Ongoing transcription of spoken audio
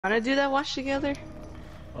Wanna do that watch together?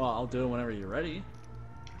 Well, I'll do it whenever you're ready.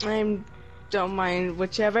 I don't mind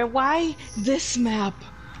whichever. Why this map?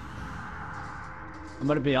 I'm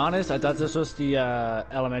gonna be honest, I thought this was the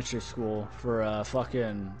elementary school for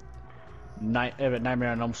fucking Nightmare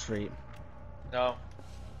on Elm Street. No.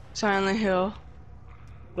 Silent Hill.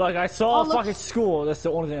 Look, I saw a fucking school. That's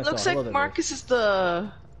the only thing I saw. Looks like Marcus is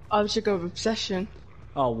the object of obsession.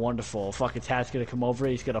 Oh, wonderful. Fucking Tad's gonna come over.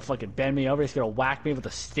 He's gonna fucking bend me over. He's gonna whack me with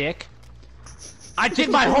a stick. I did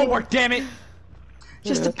my homework, damn it!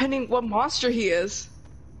 Just depending what monster he is.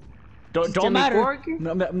 Don't matter.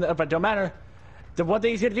 No, but don't matter. The one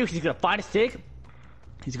thing he's gonna do, he's gonna find a stick.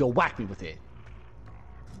 He's gonna whack me with it.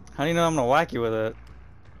 How do you know I'm gonna whack you with it?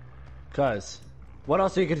 Cause, what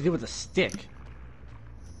else are you gonna do with a stick?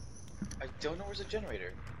 I don't know where's the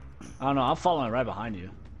generator. I don't know. I'm following right behind you.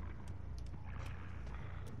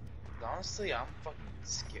 Honestly, I'm fucking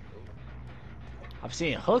scared. I'm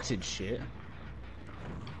seeing hooks and shit.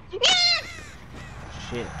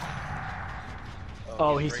 Shit.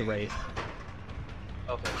 Oh, he's the Wraith.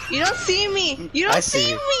 Okay. You don't see me! You don't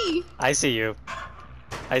see me! I see you.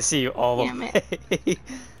 I see you all the way.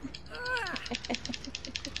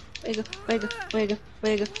 Wiggle, wiggle, wiggle,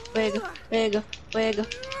 wiggle, wiggle, wiggle, wiggle,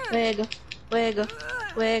 wiggle, wiggle,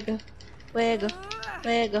 wiggle, wiggle,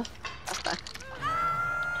 wiggle. Oh, fuck.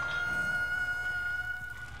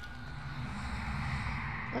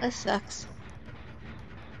 Well, that sucks.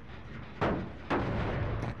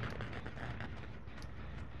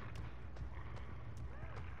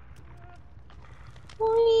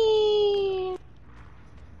 Whee!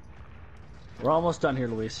 We're almost done here,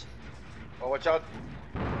 Luis. Oh, watch out.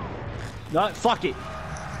 No, fuck it.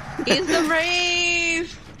 He's the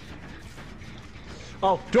Wraith!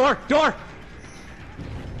 Oh, door!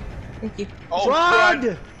 Thank you. Oh,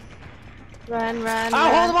 Run! Run,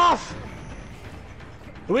 I'll hold him off!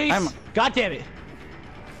 Luis! God damn it!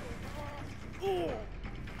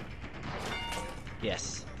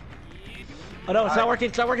 Yes. Oh no, it's not working,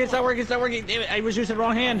 it's not working. Damn it, I was using the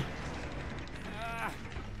wrong hand.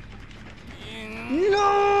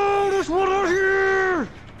 No, there's one out here!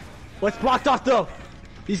 What's blocked off though?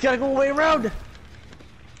 He's gotta go way around.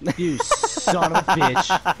 You son of a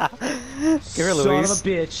bitch. Give her, Luis. Son of a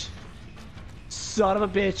bitch. Son of a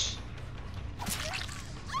bitch.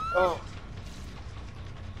 Oh.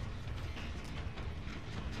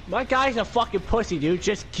 My guy's a fucking pussy, dude.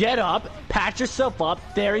 Just get up, patch yourself up,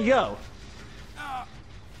 there you go.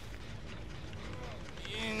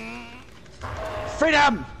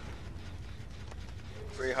 Freedom!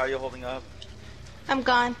 Ray, how are you holding up? I'm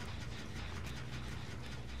gone.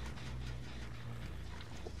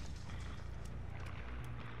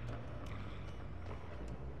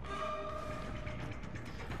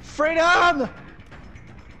 Freedom!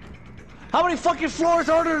 How many fucking floors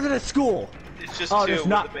are there in a school? It's just Oh, two there's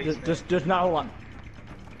not. with the basement. There's not a lot.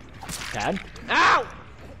 Dad? Ow!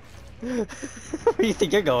 Where do you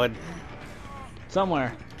think you're going?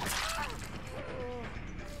 Somewhere.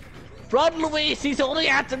 Run, Luis! He's only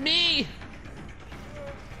after me!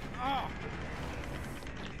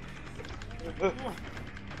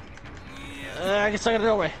 I guess I gotta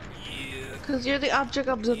go away. Cause you're the object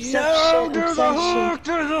of obsession. No! There's a hook!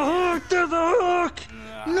 There's a hook! There's a hook!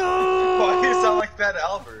 No! Why do you sound like Fat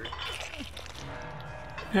Albert?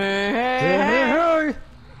 Hey!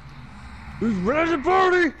 Who's ready to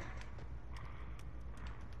party? I'm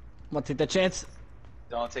gonna take that chance.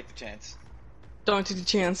 Don't take the chance. Don't take the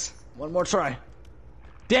chance. One more try.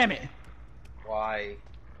 Damn it! Why?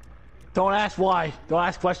 Don't ask why. Don't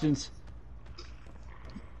ask questions.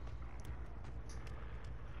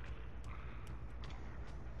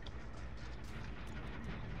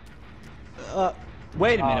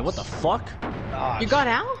 Wait a minute. What the fuck? Gosh. You got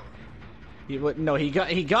out? No, he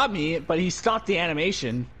got me, but he stopped the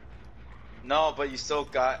animation. No, but you still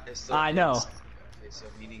got. It's still I know. Okay, so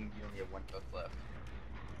meaning you only have one hook left.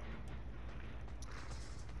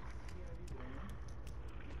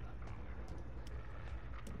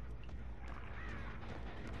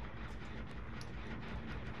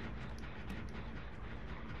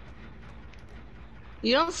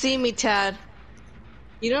 You don't see me, Tad.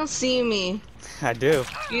 You don't see me. I do.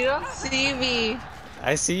 You don't see me.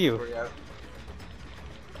 I see you. Hurry up.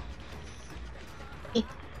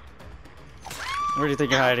 Where do you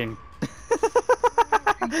think you're hiding?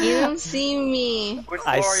 You don't see me. Which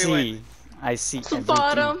floor are you in? I see. The everything.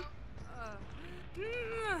 bottom.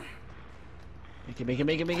 Make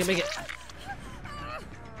it.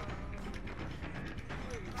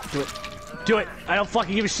 Do it. I don't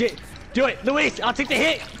fucking give a shit. Do it, Luis. I'll take the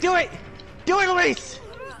hit. Do it, Luis.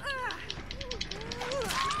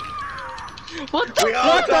 What the We all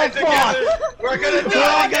What the die fuck? together. We're gonna We're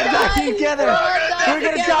all die gonna together. die together! We're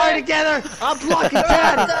gonna die together! I'm blocking We're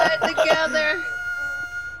Ted! die together.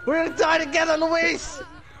 We're gonna die together, Luis!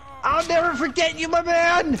 I'll never forget you, my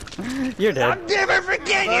man! You're I'll dead. never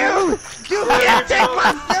forget you! You can't take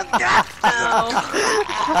my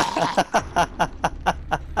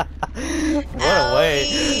What a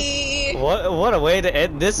way! Owie. What a way to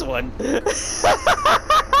end this one.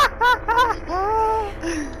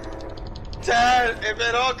 Dad, if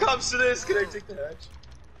it all comes to this, can I take the hatch?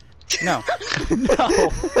 No. No!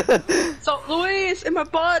 So Luis, in my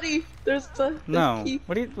body, there's the No. key.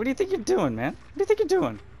 What do you think you're doing, man? What do you think you're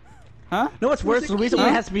doing? Huh? No, what's worse, the Luis key?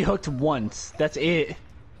 only has to be hooked once. That's it.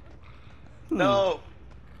 No.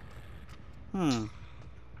 Hmm.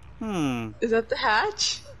 Hmm. Is that the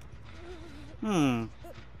hatch? Hmm.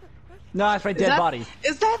 No, that's my dead body.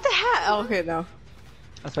 Is that the hat? Oh, okay, no.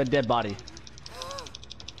 That's my dead body.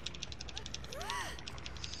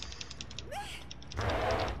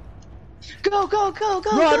 Go, go, go,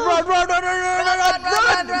 go, Run, go. run, run, run, run, run, run,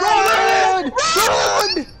 run, run,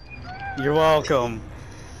 run, You're welcome.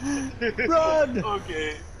 run!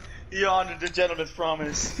 Okay. You honored the gentleman's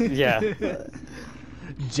promise. Yeah.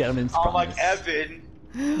 Gentlemen's I'm like promise. Evan.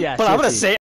 Yeah, But I'm gonna seriously. say